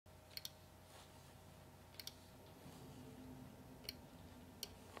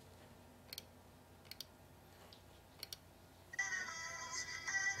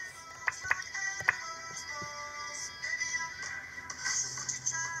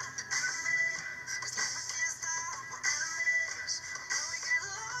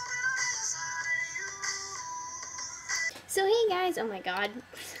guys, oh my god.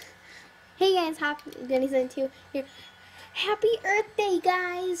 Hey guys, Denny72 here. Happy Earth Day,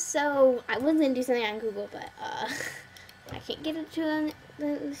 guys! So, I was gonna do something on Google, but, I can't get it to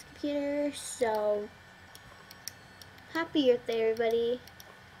this computer, so, Happy Earth Day, everybody.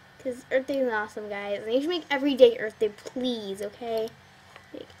 Because Earth Day is awesome, guys. And you should make every day Earth Day, please, okay?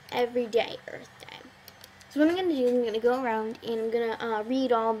 Make every day Earth Day. So what I'm gonna do is I'm gonna go around and I'm gonna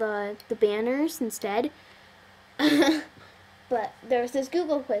read all the banners instead. But there's this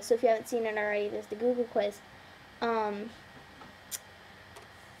Google quiz, so if you haven't seen it already, there's the Google quiz.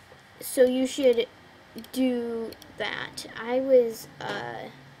 So you should do that. I was,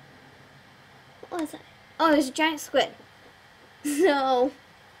 what was that? Oh, there's a giant squid. So,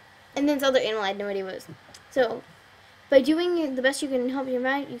 and then this other animal I had no idea what it was. So, by doing the best you can help your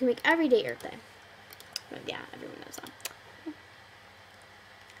mind, you can make every day Earth Day. But yeah, everyone knows that.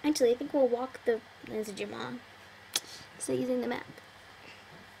 Actually, I think we'll walk the Jima. So using the map.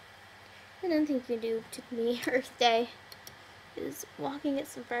 Another thing you can do to me Earth Day is walking, get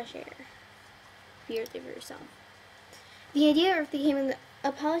some fresh air. Be Earth Day for yourself. The idea of Earth Day came when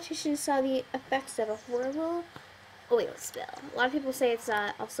a politician saw the effects of a horrible oil spill. A lot of people say it's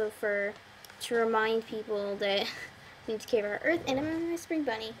also to remind people that we need to care of our Earth, and I'm a spring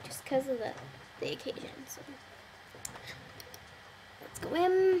bunny just because of the occasion. So let's go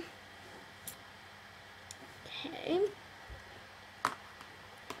in. Okay.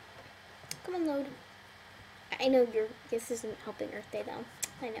 Come on, load. I know this isn't helping Earth Day though.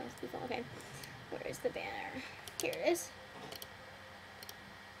 I know it's people. Okay. Where is the banner? Here it is.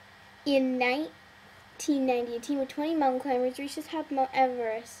 In 1990, a team of 20 mountain climbers reached the top of Mount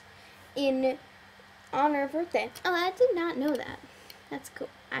Everest in honor of Earth Day. Oh, I did not know that. That's cool.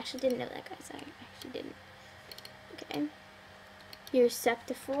 I actually didn't know that, guys. I actually didn't. Okay. Here's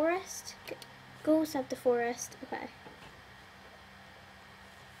Septa Forest. Go Septa Forest. Okay.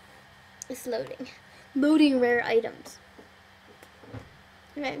 It's loading. Loading rare items.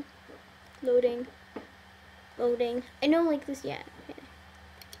 Okay. Loading. Loading. I don't like this yet. Okay.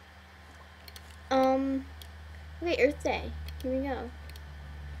 Okay, Earth Day. Here we go.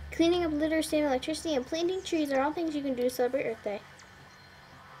 Cleaning up litter, saving electricity, and planting trees are all things you can do to celebrate Earth Day.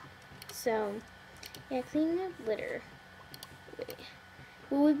 So, yeah, cleaning up litter. Wait.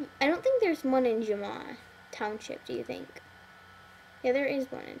 Well, I don't think there's one in Jama Township, do you think? Yeah, there is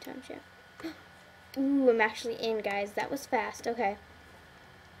one in Township. Ooh, I'm actually in, guys. That was fast. Okay.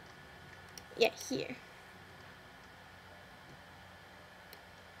 Yeah, here.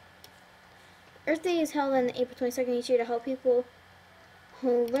 Earth Day is held on April 22nd each year to help people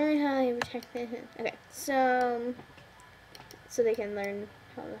who learn how to protect the... Okay, so they can learn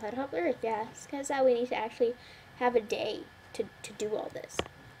how to help the Earth. Yeah, it's because that we need to actually have a day to do all this.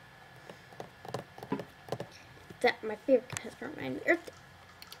 That my favorite has to remind me.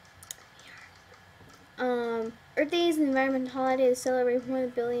 Earth Day is an environmental holiday to celebrate more than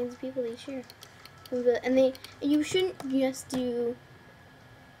billions of people each year. And you shouldn't just do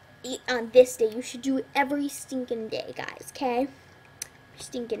it on this day. You should do it every stinking day, guys. Okay? Every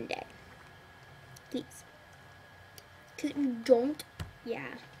stinking day, please. Because if you don't,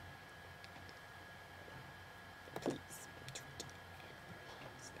 yeah. Please.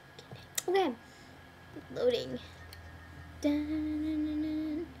 Okay. Loading.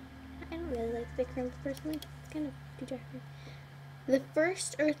 Dun. I don't really like the crimp personally. It's kind of distracting. The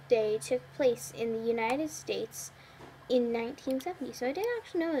first Earth Day took place in the United States in 1970. So I didn't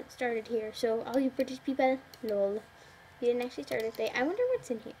actually know it started here. So all you British people, lol. You didn't actually start Earth Day. I wonder what's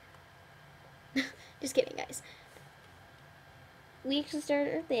in here. Just kidding, guys. We actually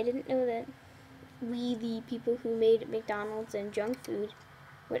started Earth Day. I didn't know that we, the people who made McDonald's and junk food,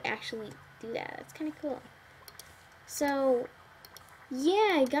 would actually do that. That's kind of cool. So,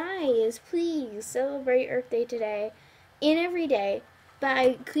 yeah, guys, please celebrate Earth Day today and every day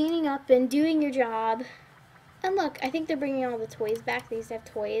by cleaning up and doing your job. And look, I think they're bringing all the toys back. They used to have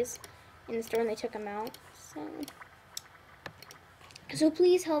toys in the store and they took them out. So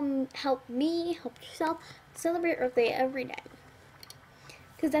please help me, help yourself celebrate Earth Day every day.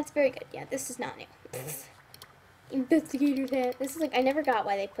 Because that's very good. Yeah, this is not new. Investigator that. This is like, I never got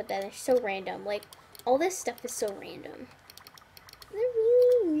why they put that. It's so random. Like, all this stuff is so random. They're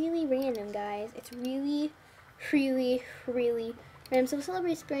really, really random, guys. It's really, really, really random. So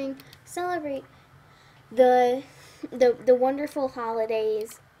celebrate spring. Celebrate the wonderful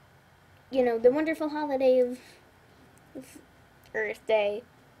holidays. You know, the wonderful holiday of Earth Day.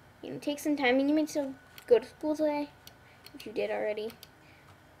 You know, take some time. And you may still go to school today, if you did already.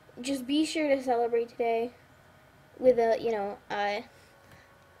 Just be sure to celebrate today with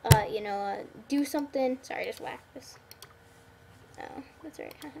do something. Sorry, I just whacked this. Oh, that's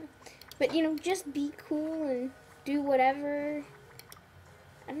right. But, you know, just be cool and do whatever.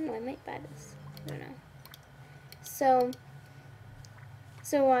 I don't know, I might buy this. I don't know. So,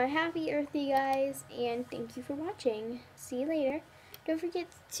 happy Earth, you guys, and thank you for watching. See you later. Don't forget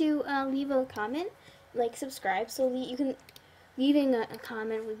to leave a comment, like, subscribe, so you can, leaving a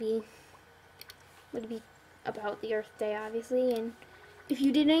comment would be about the Earth Day, obviously, and if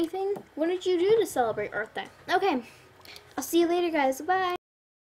you did anything, what did you do to celebrate Earth Day? Okay, I'll see you later, guys. Bye.